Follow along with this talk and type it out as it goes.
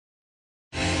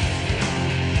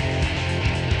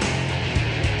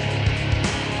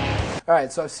All right,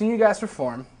 so I've seen you guys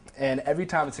perform, and every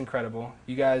time it's incredible.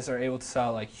 You guys are able to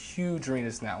sell like huge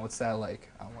arenas now. What's that like?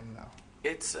 I want to know.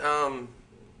 It's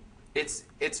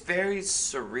very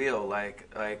surreal.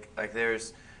 Like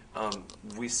there's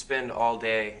we spend all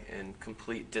day in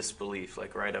complete disbelief,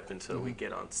 like right up until we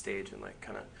get on stage and like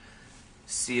kind of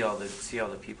see all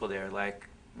the people there. Like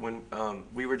when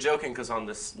we were joking because on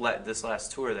this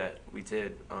last tour that we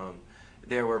did,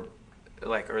 there were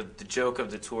the joke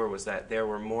of the tour was that there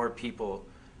were more people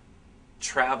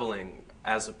traveling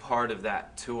as a part of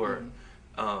that tour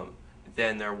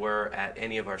than there were at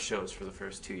any of our shows for the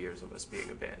first 2 years of us being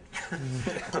a band.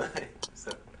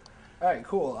 So. All right,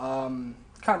 cool. Kind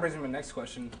of brings me to my next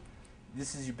question.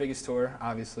 This is your biggest tour,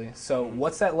 obviously. So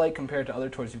what's that like compared to other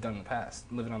tours you've done in the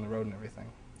past, living on the road and everything?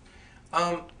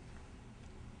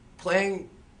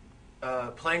 Playing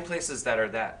places that are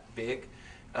that big,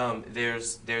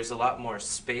 there's a lot more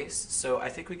space, so I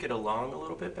think we get along a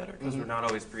little bit better because we're not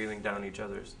always breathing down each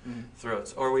other's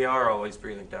throats, or we are always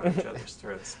breathing down each other's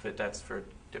throats, but that's for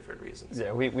different reasons.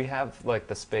 Yeah, we have like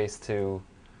the space to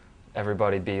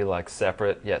everybody be like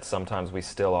separate, yet sometimes we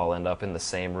still all end up in the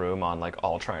same room on like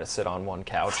all trying to sit on one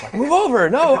couch. Like, move over!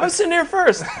 No, I'm sitting here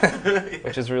first!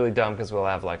 Which is really dumb because we'll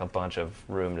have like a bunch of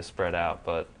room to spread out,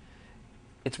 but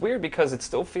it's weird because it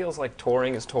still feels like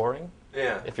touring is touring.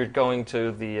 Yeah. If you're going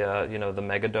to the the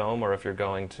Megadome, or if you're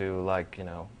going to like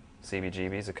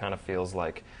CBGBs, it kind of feels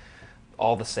like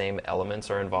all the same elements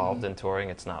are involved in touring.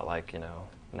 It's not like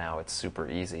now it's super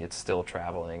easy. It's still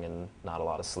traveling and not a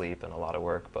lot of sleep and a lot of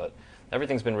work, but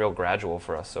everything's been real gradual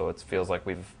for us, so it feels like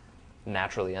we've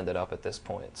naturally ended up at this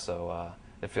point. So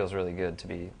it feels really good to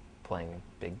be playing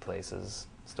big places.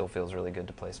 Still feels really good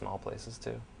to play small places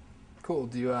too. Cool.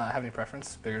 Do you have any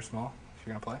preference, big or small, if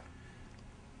you're going to play?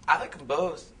 I like them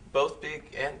both big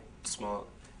and small.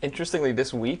 Interestingly,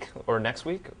 this week or next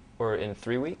week or in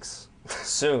 3 weeks,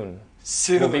 soon.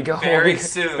 Soon, soon.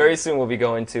 Very soon we'll be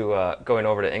going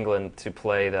over to England to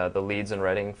play the Leeds and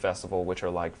Reading Festival, which are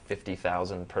like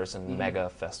 50,000 person mega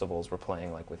festivals. We're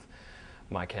playing like with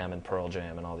Mike Hamm and Pearl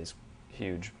Jam and all these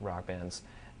huge rock bands.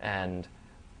 And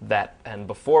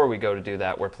before we go to do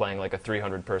that, we're playing like a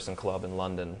 300 person club in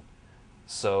London.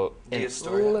 So it's a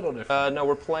little different. No,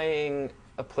 we're playing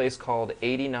a place called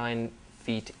 89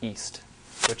 Feet East,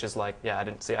 which is like,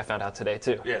 I found out today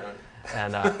too. Yeah.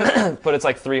 And but it's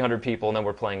like 300 people, and then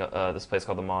we're playing this place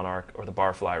called the Monarch, or the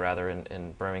Barfly rather,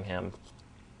 in Birmingham,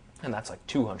 and that's like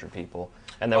 200 people.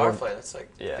 And then Barfly, that's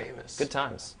like famous. Good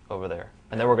times over there.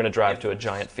 And then we're going to drive to a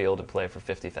giant field and play for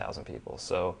 50,000 people.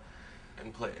 So.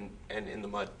 And play and in the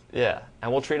mud. Yeah,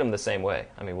 and we'll treat them the same way.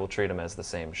 I mean, we'll treat them as the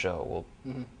same show.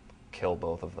 We'll kill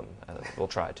both of them. We'll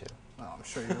try to. Oh, I'm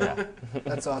sure you will.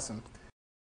 That's awesome.